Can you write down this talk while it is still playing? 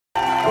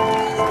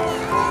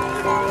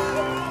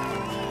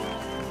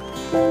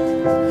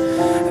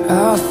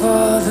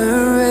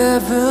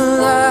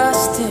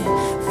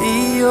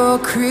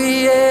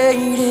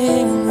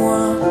creating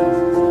one,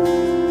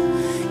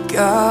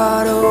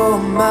 God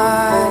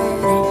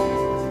Almighty.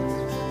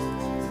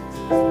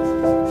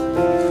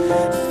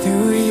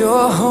 Through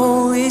your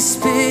Holy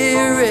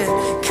Spirit,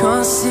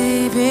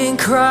 conceiving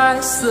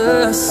Christ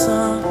the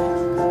Son,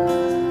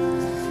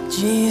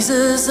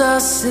 Jesus our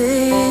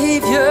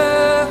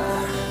Savior.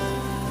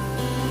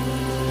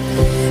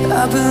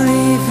 I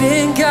believe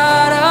in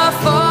God our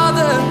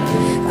Father,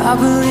 I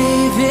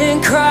believe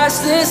in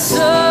Christ the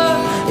Son,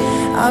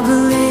 I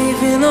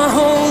believe in the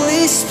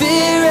Holy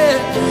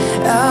Spirit.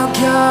 Our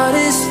God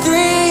is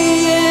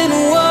three in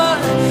one.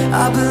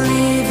 I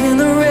believe in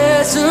the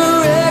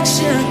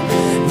resurrection,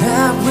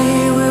 that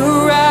we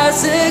will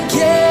rise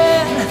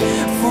again.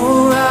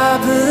 For I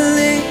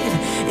believe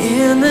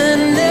in the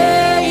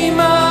name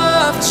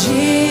of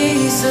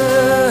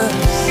Jesus.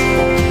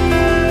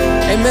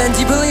 Amen. Do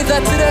you believe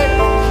that today?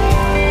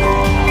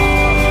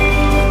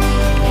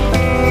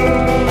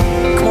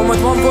 Come on,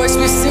 with one voice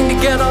we sing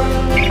together,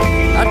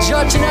 our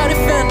judge and our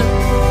defender.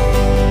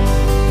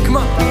 Come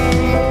on.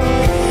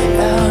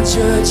 Our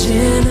judge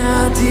and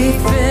our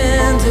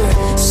defender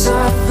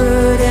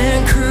suffered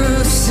and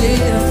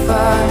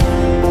crucified.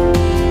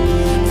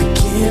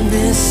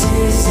 Forgiveness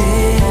is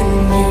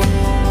in you.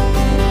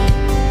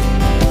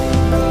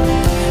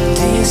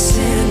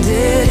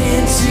 Descended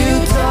into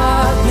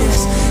darkness,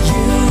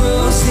 you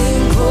rose in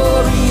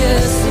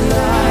glorious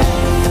light.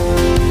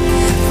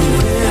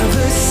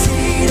 Forever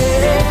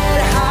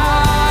seated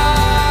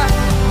high.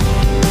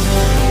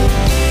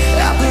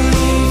 I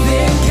believe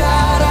in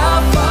God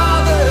our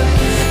Father,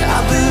 I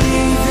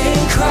believe in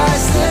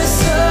Christ the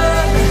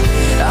Son,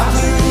 I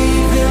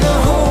believe in the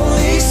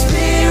Holy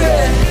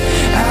Spirit.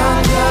 Our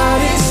God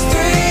is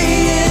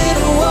three in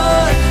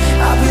one.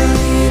 I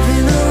believe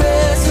in the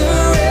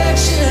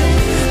resurrection,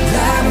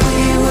 that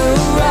we will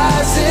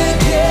rise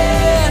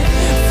again.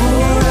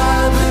 For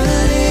I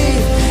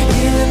believe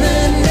in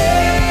the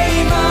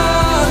name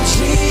of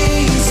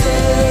Jesus.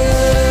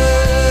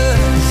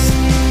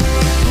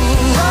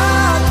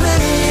 I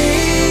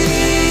believe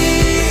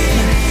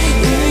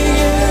in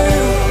you.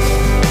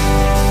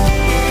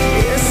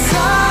 Yes,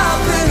 I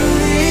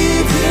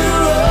believe you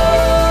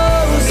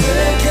rose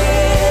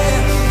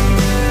again.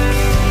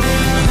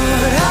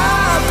 But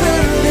I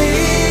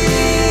believe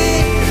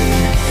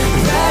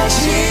that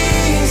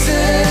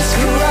Jesus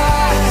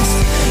Christ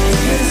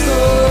is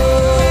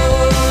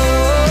Lord.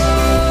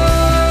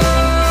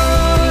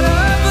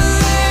 I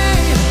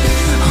believe,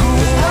 oh,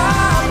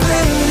 I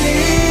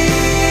believe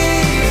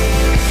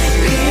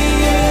in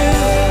you.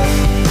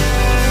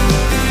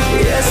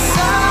 Yes,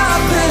 I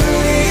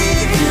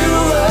believe you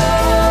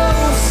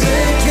rose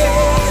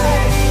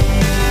again.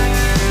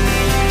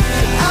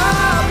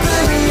 I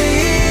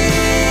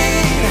believe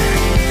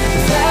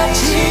that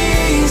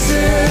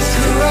Jesus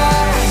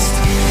Christ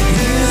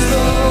is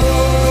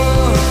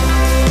Lord.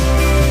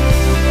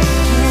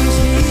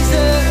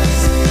 Jesus.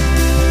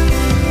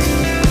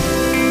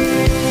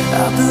 I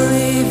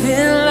believe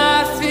in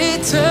life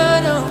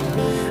eternal,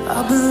 I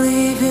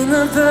believe in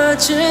the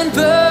virgin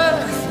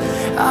birth,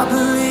 I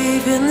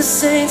believe in the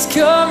saints'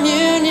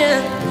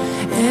 communion,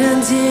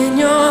 and in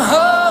your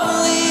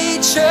holy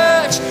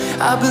church.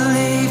 I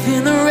believe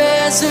in the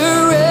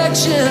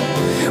resurrection,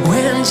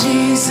 when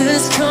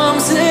Jesus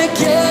comes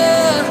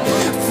again.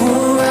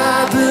 For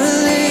I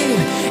believe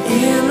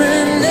in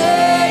the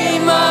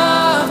name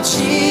of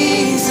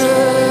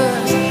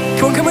Jesus.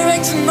 Come on, can we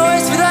make some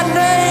noise for that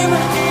name?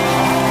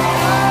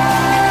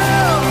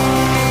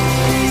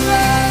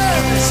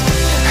 Jesus.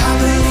 I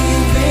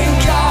believe in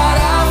God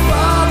our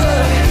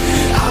Father,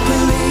 I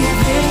believe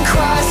in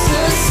Christ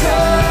the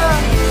Son,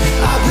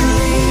 I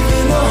believe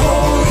in the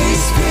Holy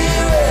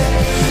Spirit.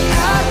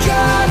 Our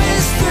God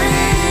is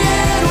three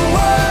in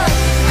one.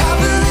 I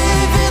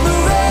believe in the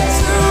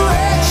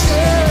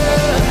resurrection,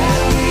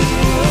 that we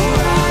will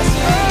rise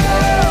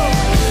again.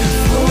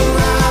 For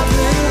I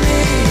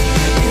believe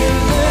in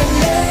the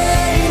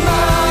name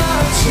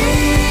of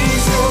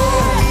Jesus.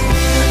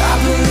 I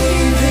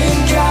believe in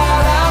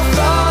God our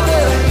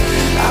Father,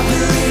 I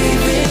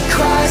believe in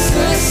Christ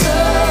the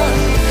Son,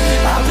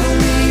 I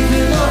believe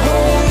in the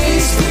Holy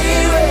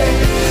Spirit.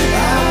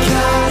 Our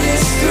God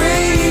is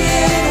three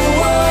in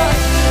one.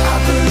 I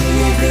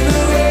believe in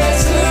the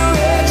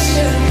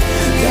resurrection,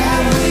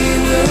 that we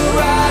will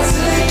rise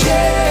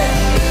again.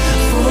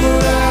 For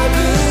I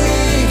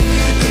believe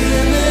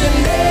in the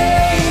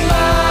name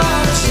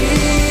of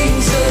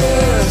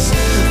Jesus.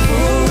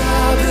 For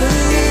I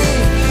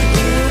believe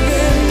in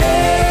the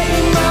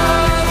name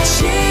of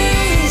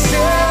Jesus.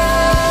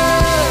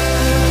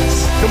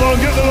 Come on,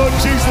 give the Lord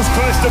Jesus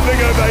Christ a big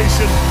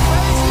ovation.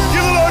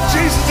 Give the Lord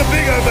Jesus a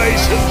big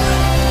ovation.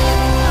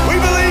 We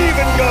believe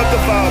in God the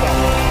Father.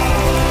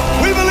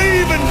 We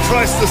believe in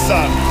Christ the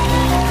Son.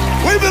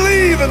 We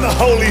believe in the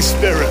Holy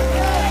Spirit.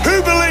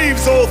 Who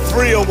believes all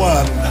three are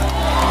one?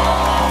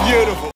 Beautiful.